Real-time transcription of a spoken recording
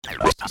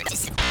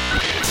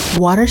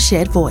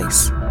Watershed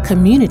Voice,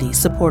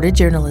 community-supported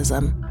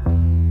journalism.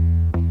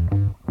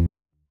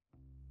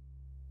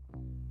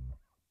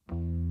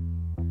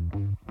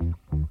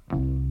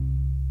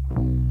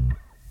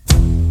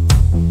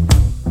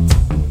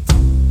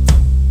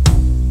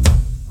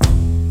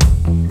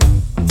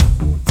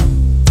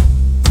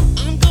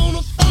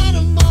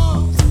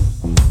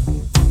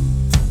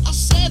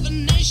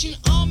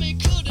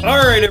 All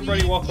right,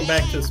 everybody, welcome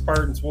back to the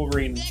Spartans,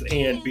 Wolverines,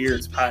 and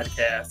Beards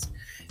podcast.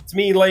 It's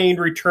me, Lane,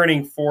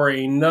 returning for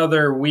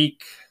another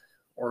week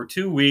or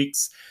 2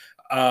 weeks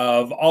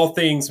of all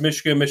things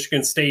Michigan,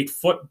 Michigan State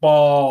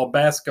football,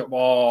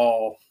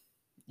 basketball,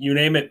 you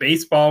name it,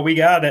 baseball, we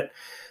got it.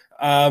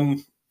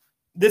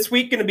 This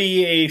week going to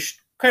be a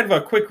kind of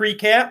a quick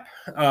recap.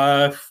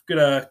 Going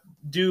to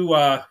do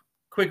a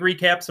quick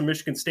recap of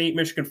Michigan State,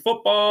 Michigan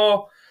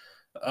football,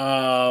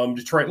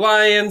 Detroit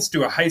Lions,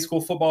 do a high school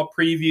football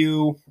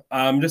preview.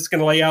 I'm just going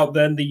to lay out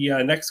then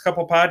the next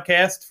couple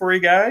podcasts for you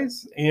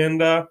guys,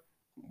 and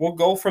we'll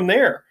go from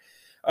there.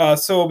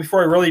 So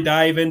before I really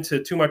dive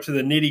into too much of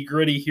the nitty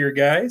gritty here,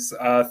 guys,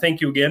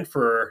 thank you again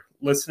for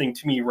listening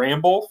to me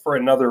ramble for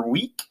another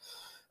week.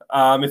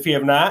 If you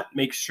have not,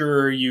 make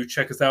sure you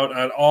check us out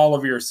on all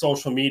of your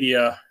social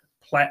media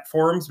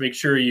platforms. Make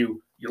sure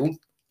you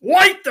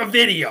like the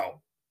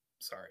video.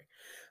 Sorry.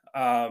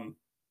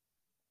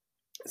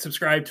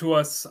 Subscribe to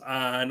us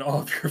on all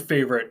of your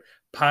favorite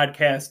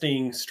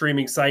podcasting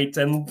streaming sites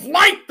and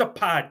like the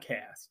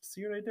podcast.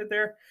 See what I did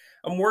there?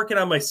 I'm working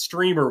on my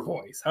streamer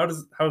voice. How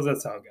does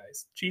that sound,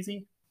 guys?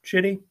 Cheesy?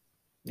 Shitty?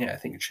 Yeah, I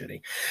think it's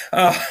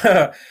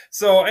shitty.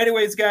 So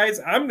anyways, guys,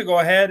 I'm going to go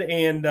ahead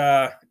and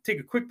take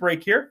a quick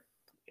break here.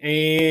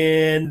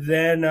 And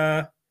then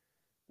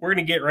we're going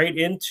to get right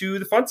into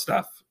the fun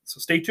stuff. So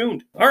stay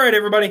tuned. All right,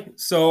 everybody.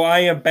 So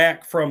I am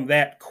back from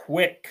that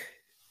quick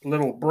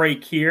little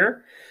break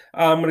here.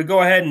 I'm going to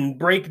go ahead and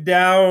break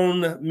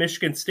down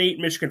Michigan State,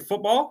 Michigan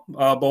football,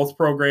 both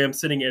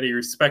programs sitting at a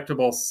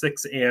respectable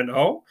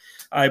 6-0.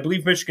 I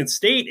believe Michigan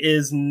State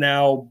is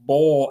now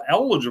bowl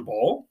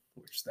eligible,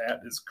 which that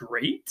is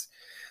great.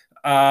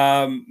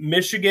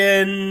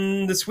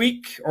 Michigan this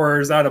week, or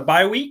is on a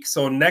bye week,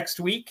 so next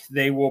week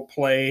they will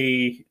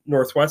play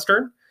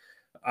Northwestern.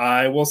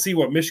 We'll see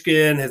what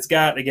Michigan has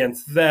got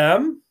against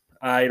them.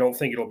 I don't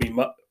think it'll be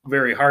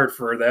very hard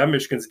for them.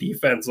 Michigan's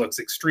defense looks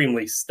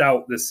extremely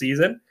stout this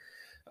season.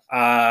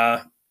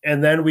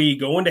 And then we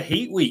go into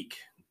Hate Week.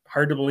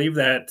 Hard to believe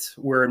that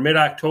we're in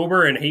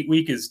mid-October and Hate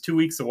Week is 2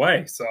 weeks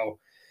away. So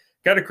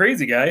kind of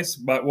crazy, guys,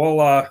 but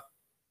we'll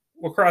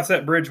cross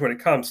that bridge when it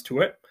comes to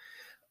it.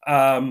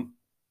 I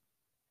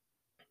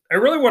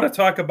really want to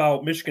talk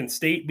about Michigan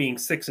State being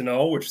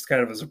 6-0, which is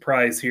kind of a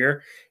surprise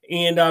here.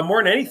 And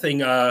more than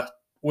anything,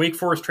 Wake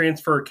Forest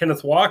transfer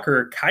Kenneth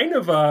Walker kind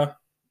of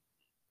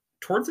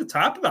towards the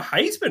top of the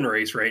Heisman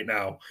race right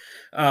now,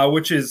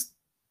 which is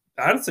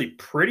honestly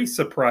pretty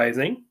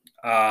surprising.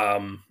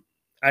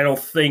 I don't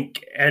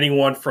think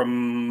anyone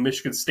from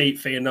Michigan State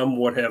fandom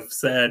would have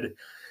said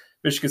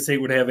Michigan State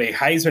would have a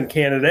Heisman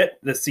candidate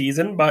this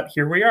season, but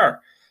here we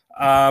are.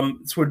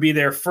 This would be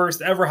their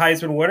first ever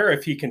Heisman winner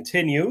if he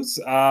continues.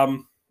 Just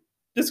going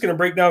to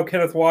break down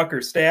Kenneth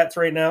Walker's stats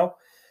right now.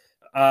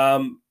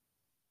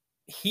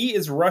 He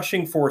is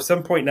rushing for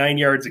 7.9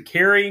 yards a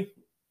carry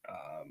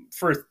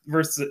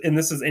versus, and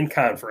this is in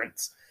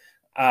conference.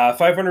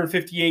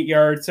 558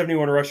 yards,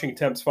 71 rushing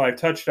attempts, 5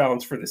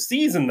 touchdowns for the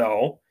season,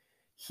 though.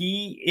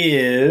 He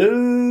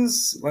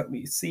is, let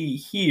me see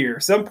here,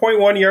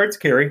 7.1 yards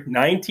carry,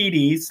 9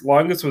 TDs.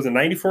 Longest was a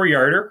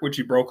 94-yarder, which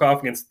he broke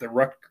off against the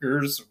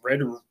Rutgers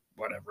Red,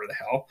 whatever the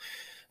hell.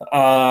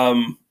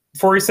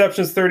 4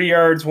 receptions, 30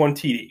 yards, 1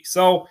 TD.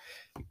 So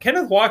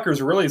Kenneth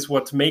Walker's really is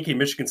what's making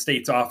Michigan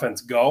State's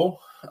offense go.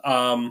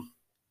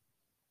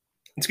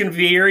 It's going to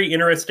be very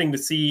interesting to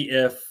see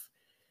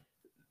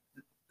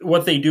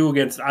what they do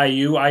against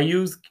IU.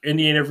 IU's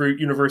Indiana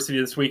University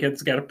this weekend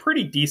has got a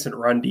pretty decent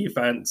run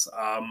defense.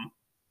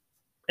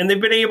 And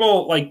they've been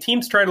able, like,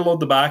 teams try to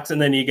load the box,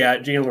 and then you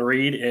got Jaden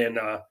Reed and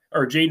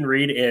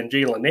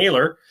Jalen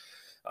Naylor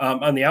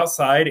on the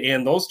outside,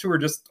 and those two are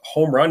just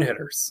home run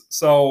hitters.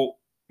 So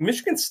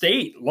Michigan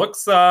State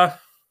looks they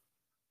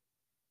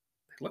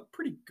look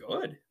pretty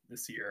good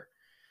this year.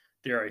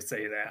 Dare I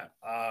say that?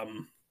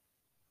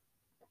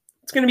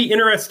 It's going to be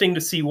interesting to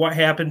see what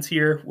happens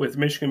here with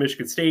Michigan,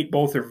 Michigan State.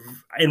 Both are,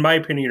 in my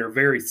opinion, are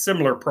very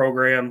similar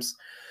programs.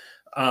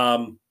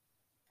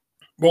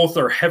 Both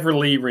are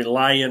heavily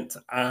reliant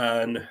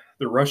on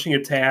the rushing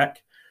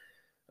attack.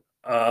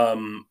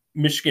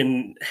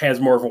 Michigan has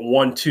more of a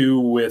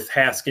 1-2 with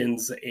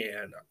Haskins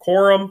and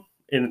Corum,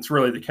 and it's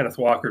really the Kenneth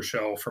Walker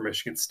show for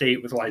Michigan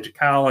State with Elijah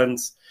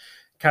Collins,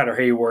 Connor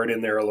Hayward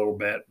in there a little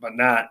bit, but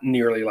not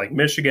nearly like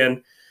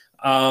Michigan.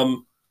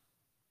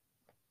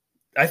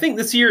 I think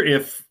this year,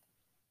 if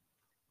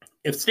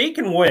State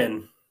can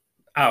win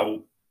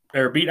out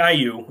or beat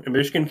IU and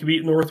Michigan can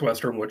beat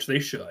Northwestern, which they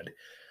should,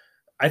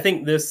 I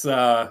think this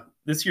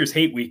year's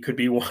Hate Week could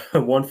be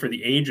one for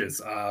the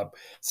ages.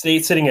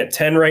 State's sitting at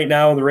 10 right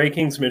now in the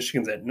rankings.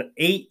 Michigan's at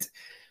 8.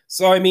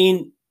 So, I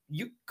mean,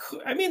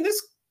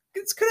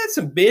 this could have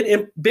some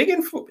big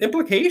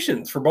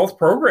implications for both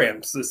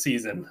programs this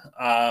season.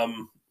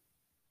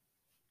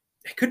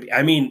 It could be.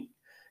 I mean,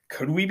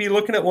 could we be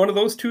looking at one of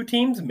those two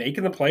teams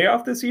making the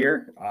playoff this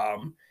year?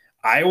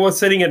 Iowa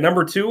sitting at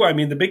number 2. I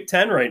mean, the Big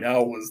Ten right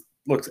now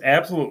looks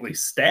absolutely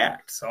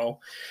stacked. So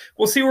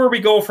we'll see where we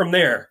go from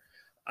there.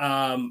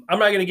 I'm not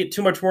going to get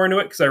too much more into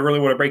it because I really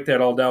want to break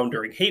that all down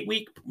during Hate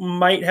Week.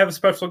 Might have a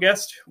special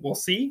guest. We'll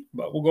see,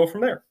 but we'll go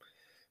from there.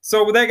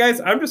 So with that,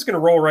 guys, I'm just going to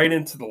roll right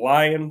into the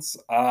Lions.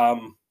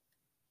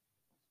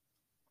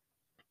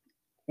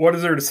 What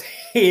is there to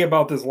say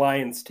about this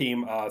Lions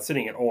team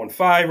sitting at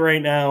 0-5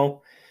 right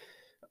now?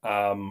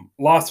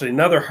 Lost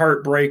another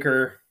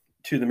heartbreaker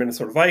to the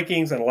Minnesota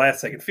Vikings on a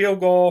last-second field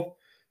goal.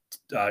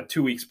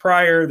 2 weeks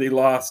prior, they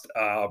lost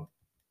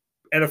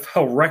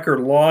NFL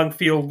record-long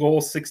field goal,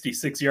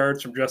 66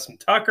 yards from Justin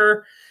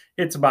Tucker.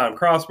 Hits a bottom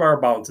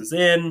crossbar, bounces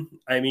in.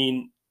 I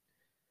mean,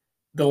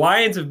 the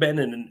Lions have been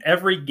in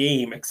every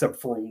game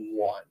except for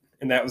one,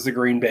 and that was the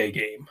Green Bay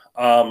game.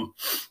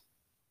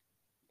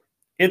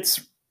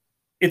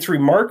 It's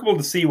remarkable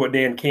to see what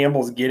Dan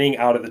Campbell's getting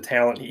out of the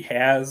talent he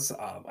has.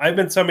 I've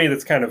been somebody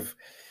that's kind of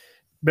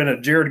been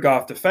a Jared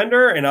Goff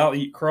defender, and I'll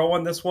eat crow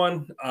on this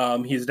one.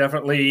 He's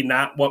definitely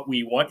not what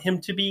we want him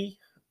to be.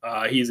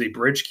 He's a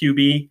bridge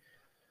QB.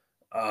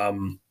 It's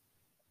going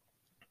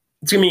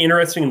to be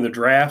interesting in the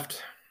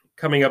draft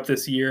coming up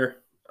this year.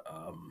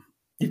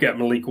 You've got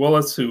Malik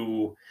Willis,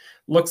 who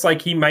looks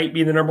like he might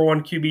be the number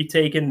 1 QB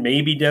taken,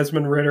 maybe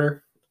Desmond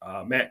Ridder,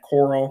 Matt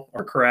Corral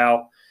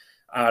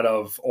out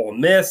of Ole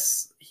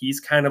Miss. He's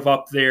kind of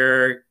up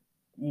there.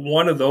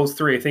 One of those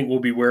 3, I think, will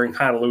be wearing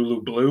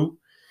Honolulu blue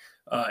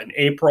in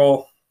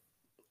April.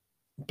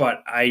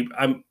 But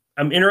I'm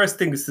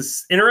interested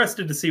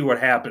to see what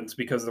happens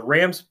because the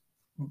Rams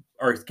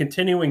are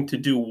continuing to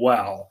do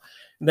well,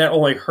 and that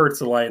only hurts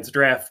the Lions'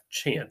 draft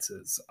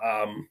chances.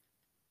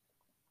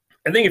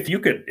 I think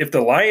if the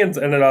Lions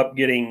ended up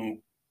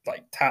getting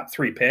like top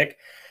 3 pick,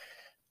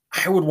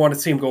 I would want to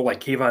see him go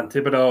like Kayvon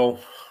Thibodeau,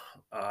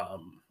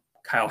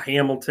 Kyle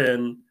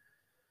Hamilton,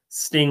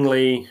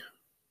 Stingley.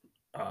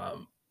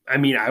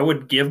 I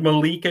would give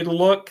Malik a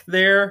look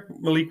there.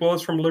 Malik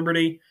Willis from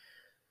Liberty.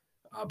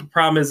 The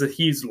problem is that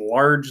he's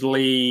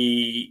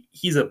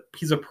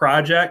a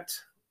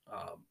project.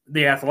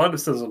 The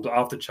athleticism's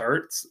off the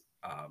charts.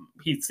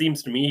 He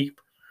seems to me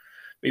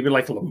maybe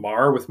like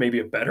Lamar with maybe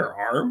a better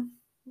arm.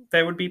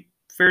 That would be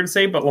fair to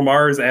say, but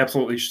Lamar is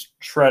absolutely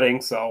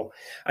shredding. So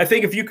I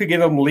think if you could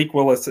get a Malik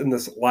Willis in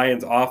this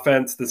Lions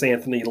offense, this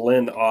Anthony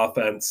Lynn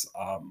offense,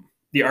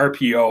 the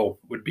RPO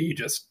would be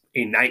just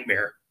a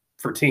nightmare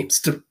for teams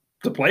to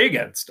play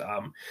against.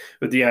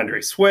 With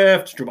DeAndre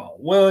Swift, Jamal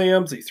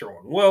Williams, you throw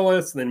in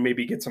Willis, and then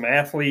maybe get some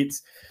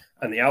athletes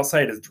on the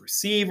outside as the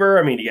receiver.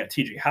 I mean, you got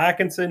TJ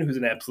Hawkinson, who's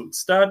an absolute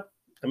stud.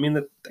 I mean,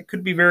 that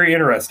could be very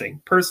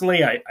interesting.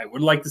 Personally, I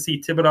would like to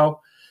see Thibodeau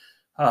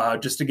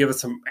just to give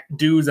us some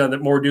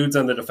more dudes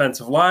on the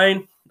defensive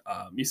line.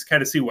 You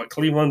kind of see what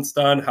Cleveland's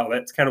done, how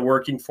that's kind of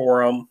working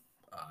for them.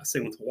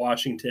 Same with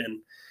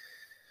Washington.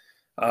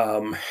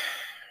 I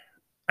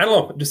don't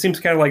know. It just seems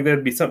kind of like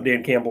that'd be something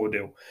Dan Campbell would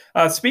do.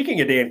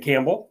 Speaking of Dan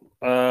Campbell,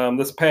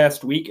 this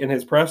past week in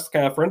his press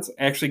conference,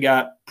 actually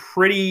got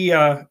pretty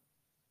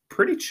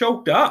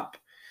choked up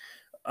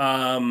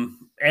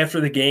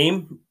after the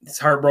game. He's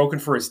heartbroken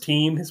for his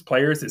team, his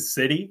players, his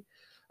city.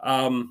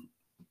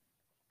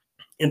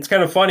 It's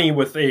kind of funny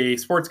with a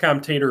sports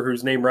commentator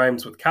whose name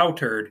rhymes with cow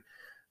turd.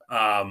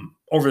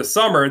 Over the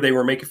summer, they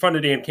were making fun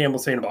of Dan Campbell,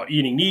 saying about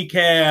eating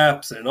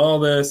kneecaps and all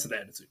this, and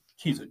that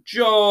he's a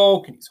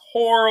joke and he's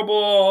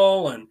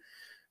horrible. And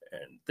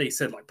they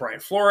said like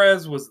Brian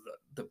Flores was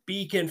the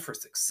beacon for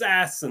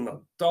success, and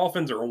the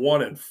Dolphins are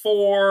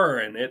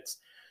 1-4. And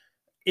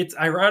it's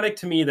ironic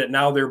to me that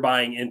now they're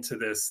buying into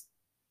this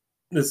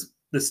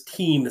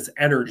team, this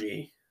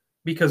energy.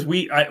 Because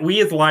we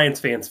as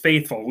Lions fans,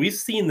 faithful, we've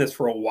seen this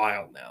for a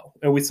while now.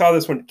 And we saw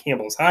this when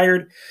Campbell was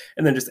hired.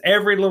 And then just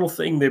every little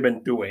thing they've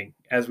been doing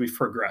as we've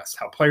progressed,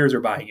 how players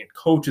are buying in,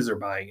 coaches are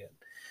buying in.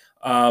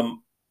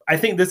 I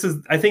think this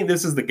is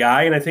the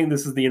guy, and I think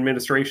this is the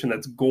administration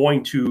that's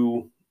going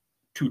to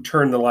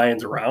turn the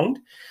Lions around.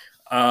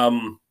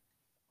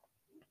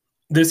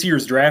 This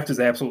year's draft is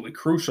absolutely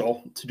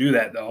crucial to do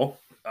that, though.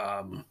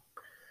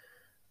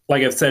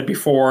 Like I've said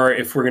before,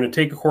 if we're going to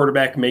take a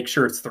quarterback, make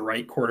sure it's the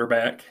right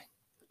quarterback.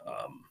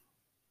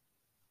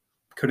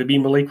 Could it be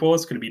Malik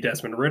Willis? Could it be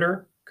Desmond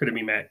Ridder? Could it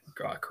be Matt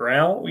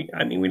Corral? We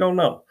don't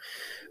know.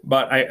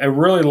 But I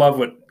really love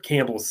what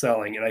Campbell's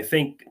selling, and I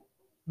think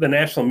the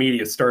national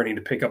media is starting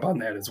to pick up on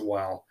that as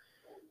well.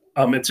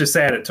 It's just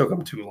sad it took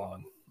them too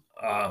long.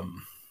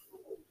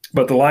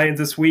 But the Lions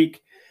this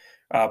week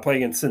play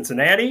against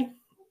Cincinnati,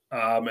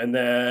 and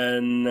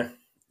then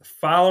the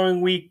following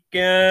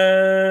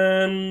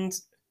weekend,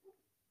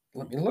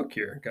 let me look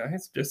here,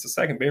 guys. Just a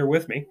second. Bear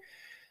with me.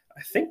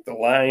 I think the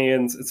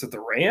Lions, is it the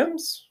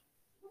Rams?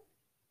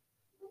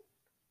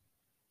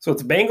 So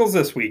it's Bengals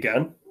this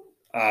weekend.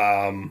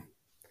 Yeah,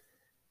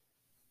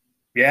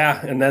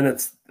 and then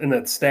it's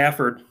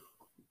Stafford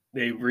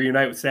They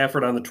reunite with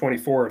Stafford on the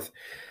 24th.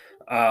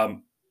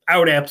 I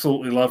would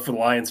absolutely love for the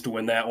Lions to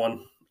win that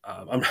one.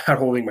 I'm not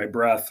holding my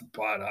breath,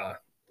 but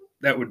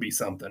that would be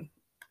something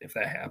if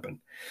that happened.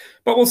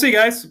 But we'll see,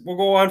 guys. We'll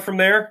go on from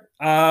there.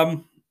 I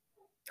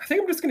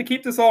think I'm just going to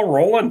keep this all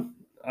rolling.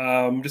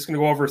 I'm just going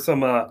to go over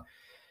some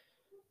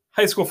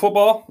high school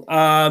football.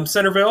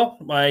 Centerville,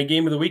 my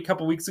game of the week a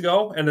couple weeks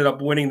ago, ended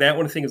up winning that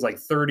one. I think it was like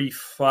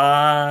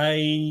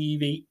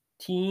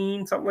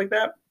 35-18, something like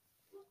that.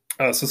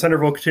 So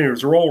Centerville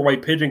continues to roll.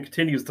 White Pigeon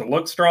continues to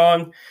look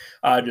strong.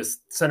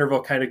 Just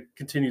Centerville kind of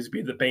continues to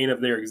be the bane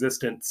of their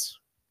existence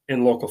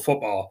in local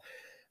football.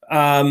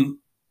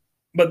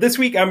 But this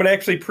week, I'm going to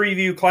actually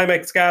preview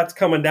Climax Scots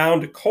coming down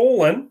to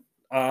Colon.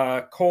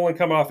 Colon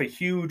coming off a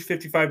huge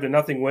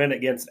 55-0 win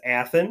against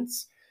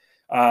Athens.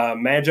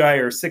 Magi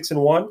are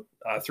 6-1,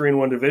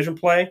 3-1 division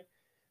play,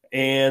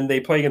 and they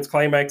play against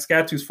Climax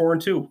Scots, who's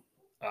 4-2.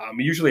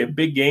 Usually a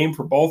big game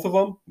for both of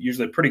them.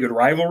 Usually a pretty good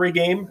rivalry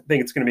game. I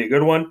think it's going to be a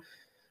good one.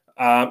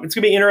 It's going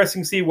to be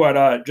interesting to see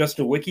what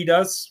Justin Wicke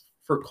does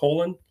for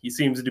Colon. He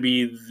seems to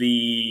be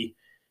the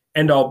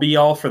end-all,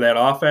 be-all for that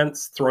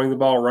offense, throwing the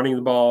ball, running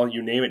the ball,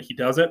 you name it, he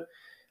does it.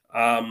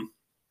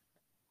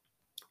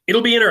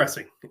 It'll be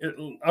interesting.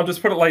 I'll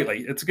just put it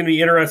lightly. It's going to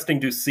be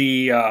interesting to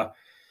see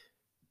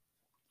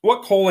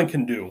what Colon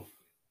can do.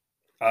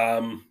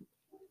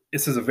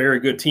 This is a very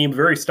good team,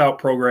 very stout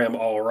program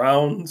all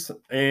around,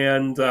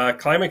 and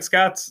Climax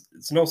Scots,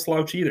 it's no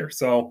slouch either.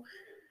 So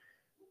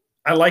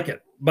I like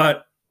it.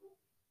 But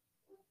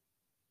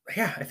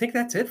yeah, I think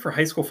that's it for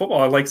high school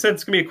football. Like I said,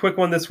 it's going to be a quick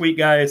one this week,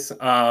 guys.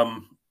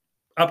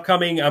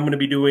 Upcoming, I'm going to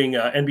be doing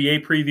an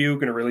NBA preview,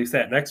 going to release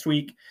that next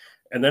week.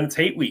 And then it's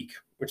Hate Week,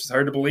 which is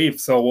hard to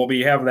believe. So we'll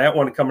be having that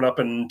one coming up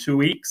in 2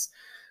 weeks.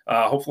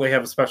 Hopefully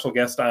have a special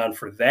guest on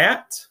for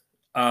that.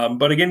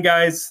 But again,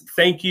 guys,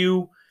 thank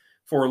you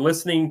for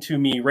listening to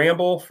me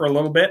ramble for a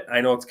little bit.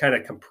 I know it's kind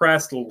of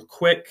compressed, a little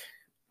quick.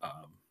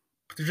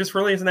 But there just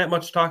really isn't that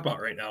much to talk about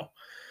right now.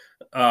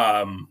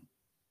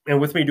 And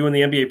with me doing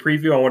the NBA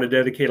preview, I want to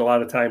dedicate a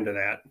lot of time to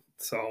that.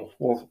 So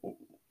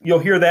you'll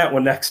hear that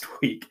one next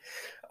week.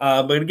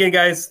 But again,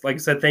 guys, like I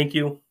said, thank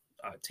you.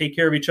 Take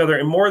care of each other.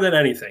 And more than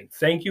anything,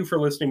 thank you for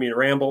listening to me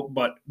ramble.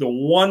 But the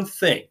one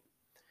thing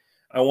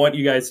I want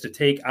you guys to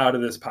take out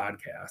of this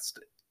podcast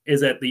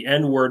is at the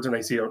end words when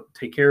I say,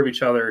 take care of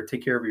each other,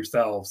 take care of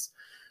yourselves.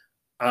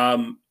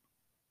 I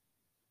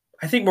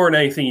think more than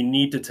anything, you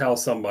need to tell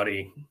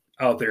somebody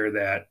out there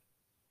that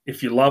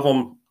if you love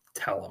them,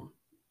 tell them.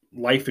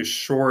 Life is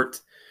short.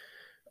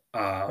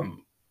 And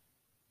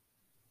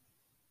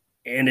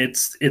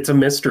it's a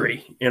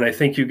mystery. And I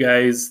think you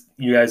guys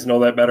know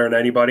that better than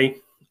anybody.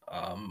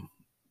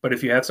 But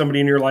if you have somebody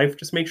in your life,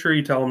 just make sure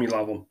you tell them you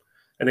love them.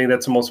 I think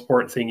that's the most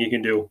important thing you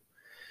can do.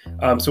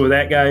 So with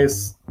that,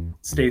 guys,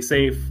 stay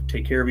safe,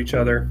 take care of each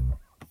other,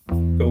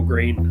 go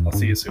green. I'll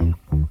see you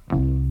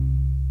soon.